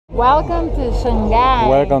Welcome to Shanghai.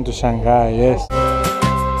 Welcome to Shanghai, yes.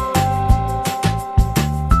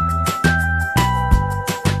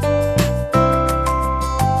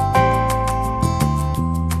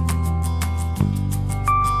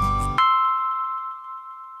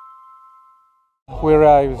 We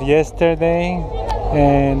arrived yesterday,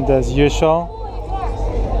 and as usual,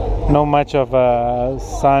 not much of a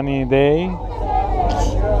sunny day.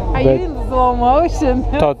 Are you in slow motion?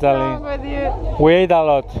 Totally. What's wrong with you? We ate a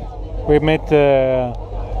lot. We met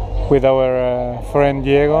with our friend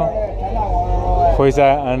Diego, who is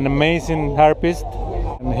an amazing harpist.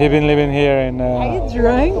 And he's been living here in... Are you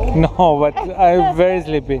drunk? No, but I'm very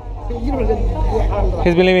sleepy.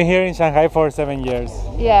 He's been living here in Shanghai for 7 years.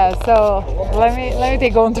 Yeah, so let me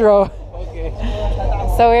take control. Okay.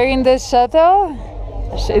 So we're in the shuttle.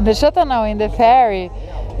 In the shuttle now, in the ferry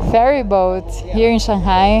boat here in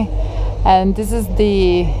Shanghai. And this is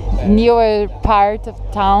the newer part of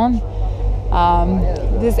town.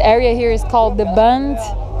 This area here is called the Bund.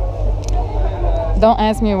 Don't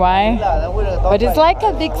ask me why, but it's like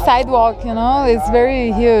a big sidewalk, you know. It's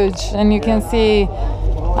very huge, and you can see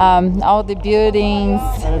all the buildings.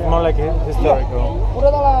 And it's more like historical.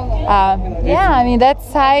 Yeah, I mean that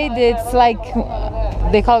side, it's like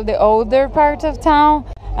they call it the older part of town,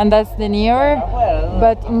 and that's the newer.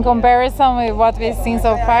 But in comparison with what we've seen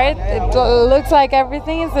so far, it looks like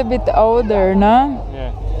everything is a bit older, no?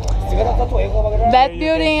 Yeah. That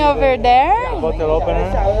building over there, Bottle opener.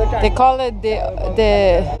 they call it the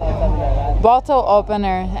bottle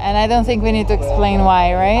opener, and I don't think we need to explain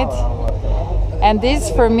why, right? And this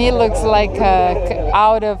for me looks like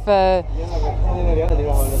out of a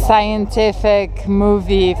scientific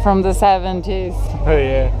movie from the 70s. Oh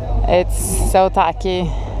yeah. It's so tacky.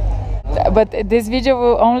 But this video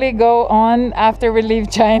will only go on after we leave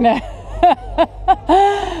China.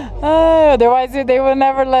 Otherwise they will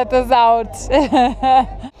never let us out.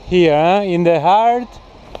 Here in the heart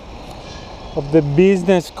of the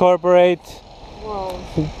business corporate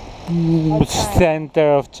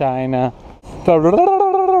center of China.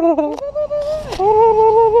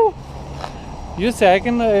 Yo sé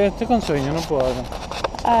que estoy con sueño, no puedo.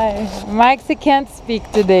 Maxi can't speak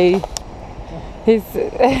today. He's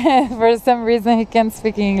for some reason he can't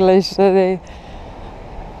speak English today.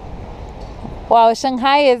 Well,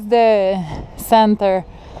 Shanghai is the center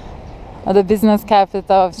of the business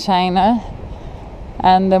capital of China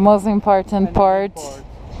and the most important port.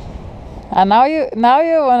 And now you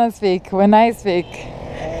want to speak when I speak.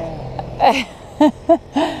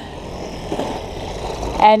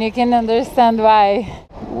 And you can understand why.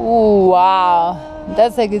 Ooh, wow,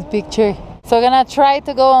 that's a good picture. So we're gonna try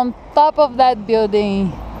to go on top of that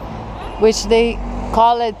building, which they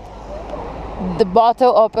call it the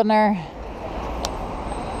bottle opener.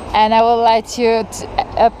 And I will let you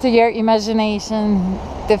up to your imagination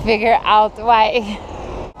to figure out why.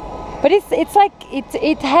 But it's like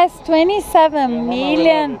it has 27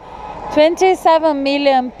 million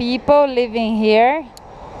people living here,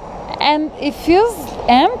 and it feels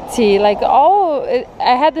empty. Like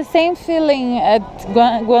I had the same feeling at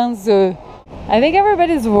Guangzhou. I think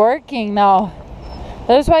everybody's working now.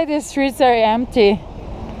 That's why the streets are empty.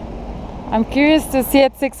 I'm curious to see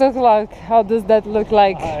at 6 o'clock how does that look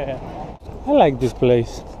like. I like this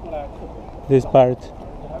place, this part.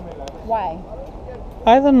 Why?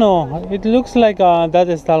 I don't know. It looks like that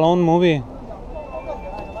Stallone movie.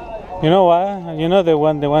 You know what? You know the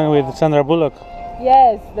one with Sandra Bullock.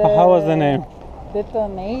 Yes. How was the name?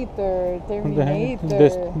 Detonator,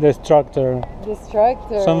 Terminator, Destructor.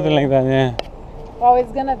 Something like that. Yeah. Oh,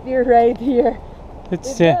 it's gonna appear right here.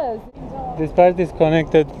 It's It does. This part is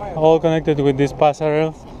all connected with these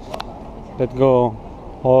passerelles that go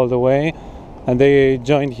all the way, and they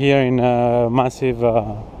joined here in a massive,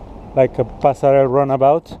 like a passerelle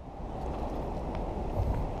runabout.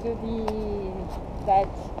 To that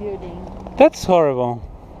building. That's horrible.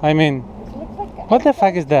 I mean, It looks like what the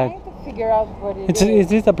fuck is that? I'm trying to figure out what it is. Is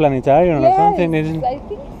this a planetarium or something? Isn't? I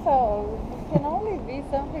think so. It can only be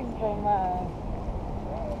something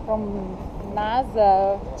from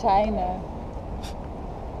NASA, China.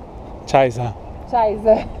 China.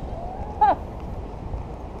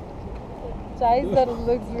 China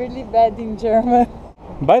looks really bad in German.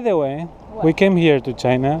 By the way, we came here to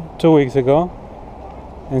China 2 weeks ago,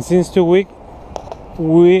 and since 2 weeks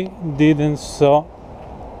we didn't saw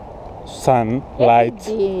sunlight. Yes,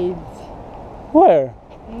 we did. Where?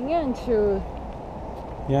 In Yangshu.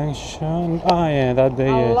 Yangshan. Ah, yeah, that day.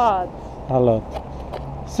 A Yes. lot. A lot.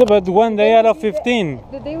 So, but one day out of 15.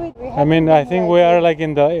 The day we I mean, I think we are like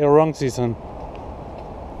in the wrong season.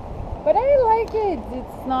 But I like it.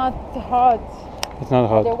 It's not hot. It's not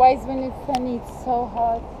hot. Otherwise, when it's sunny, it's so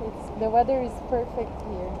hot. The weather is perfect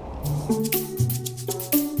here.